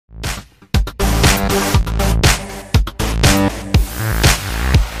నారా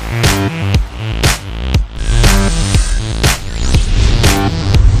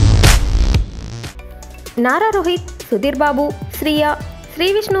రోహిత్, సుధీర్ బాబు, శ్రీ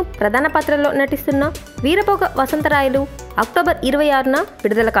విష్ణు ప్రధాన పాత్రలో నటిస్తున్న వీరభోగ వసంతరాయలు అక్టోబర్ 26న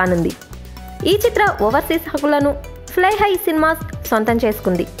విడుదల కానుంది. ఈ చిత్ర ఓవర్సీస్ హక్కులను ఫ్లై హై సినిమాస్ సొంతం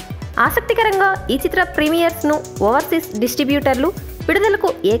చేసుకుంది. ఆసక్తికరంగా ఈ చిత్ర ప్రీమియర్స్ను ఓవర్సీస్ డిస్ట్రిబ్యూటర్లు విడుదలకు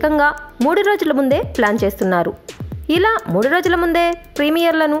ఏకంగా 3 రోజుల ముందే ప్లాన్ చేస్తున్నారు. ఇలా 3 రోజుల ముందే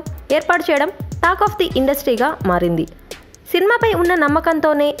ప్రీమియర్లను ఏర్పాటు చేయడం టాక్ ఆఫ్ ది ఇండస్ట్రీగా మారింది. సినిమాపై ఉన్న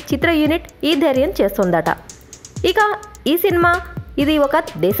నమ్మకంతోనే చిత్ర యూనిట్ ఈ ధైర్యం చేస్తోందట. ఇక ఈ సినిమా ఇది ఒక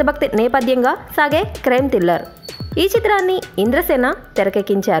దేశభక్తి నేపథ్యంగా సాగే క్రైమ్ థ్రిల్లర్. ఈ చిత్రాన్ని ఇంద్రసేన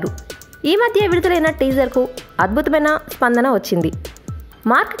తెరకెక్కించారు. ఈ మధ్య విడుదలైన టీజర్కు అద్భుతమైన స్పందన వచ్చింది.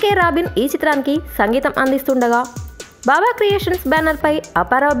 మార్క్ కే రాబిన్ ఈ చిత్రానికి సంగీతం అందిస్తుండగా బాబా క్రియేషన్స్ బ్యానర్పై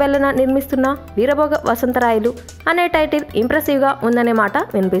అపారావు బెల్లన నిర్మిస్తున్న వీరభోగ వసంతరాయలు అనే టైటిల్ ఇంప్రెసివ్గా ఉందనే మాట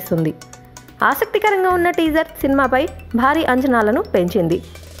వినిపిస్తుంది. ఆసక్తికరంగా ఉన్న టీజర్ సినిమాపై భారీ అంచనాలను పెంచింది.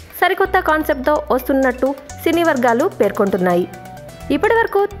 సరికొత్త కాన్సెప్ట్తో వస్తున్నట్టు సినీ వర్గాలు పేర్కొంటున్నాయి. ఇప్పటి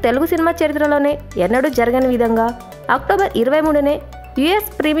వరకు తెలుగు సినిమా చరిత్రలోనే ఎన్నడూ జరగని విధంగా అక్టోబర్ 23నే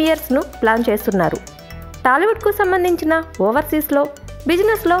యుఎస్ ప్రీమియర్స్ను ప్లాన్ చేస్తున్నారు. టాలీవుడ్కు సంబంధించిన ఓవర్సీస్లో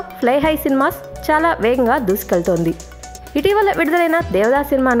బిజినెస్లో ఫ్లై హై సినిమాస్ చాలా వేగంగా దూసుకెళ్తోంది. ఇటీవల విడుదలైన దేవదాస్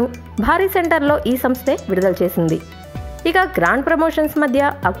సినిమాను భారీ సెంటర్లో ఈ సంస్థే విడుదల చేసింది. ఇక గ్రాండ్ ప్రమోషన్స్ మధ్య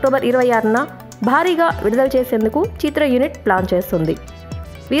అక్టోబర్ 26న భారీగా విడుదల చేసేందుకు చిత్ర యూనిట్ ప్లాన్ చేస్తుంది.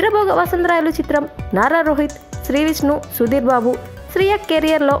 వీరభోగ వసంతరాయలు చిత్రం నారా రోహిత్, శ్రీ విష్ణు, సుధీర్ బాబు, శ్రీయ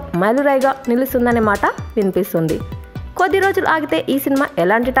కెరియర్లో మైలురాయిగా నిలుస్తుందనే మాట వినిపిస్తుంది. కొద్ది రోజులు ఆగితే ఈ సినిమా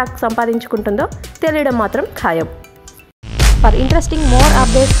ఎలాంటి టాక్ సంపాదించుకుంటుందో తెలియడం మాత్రం ఖాయం. For interesting more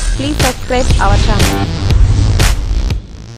updates please subscribe our channel.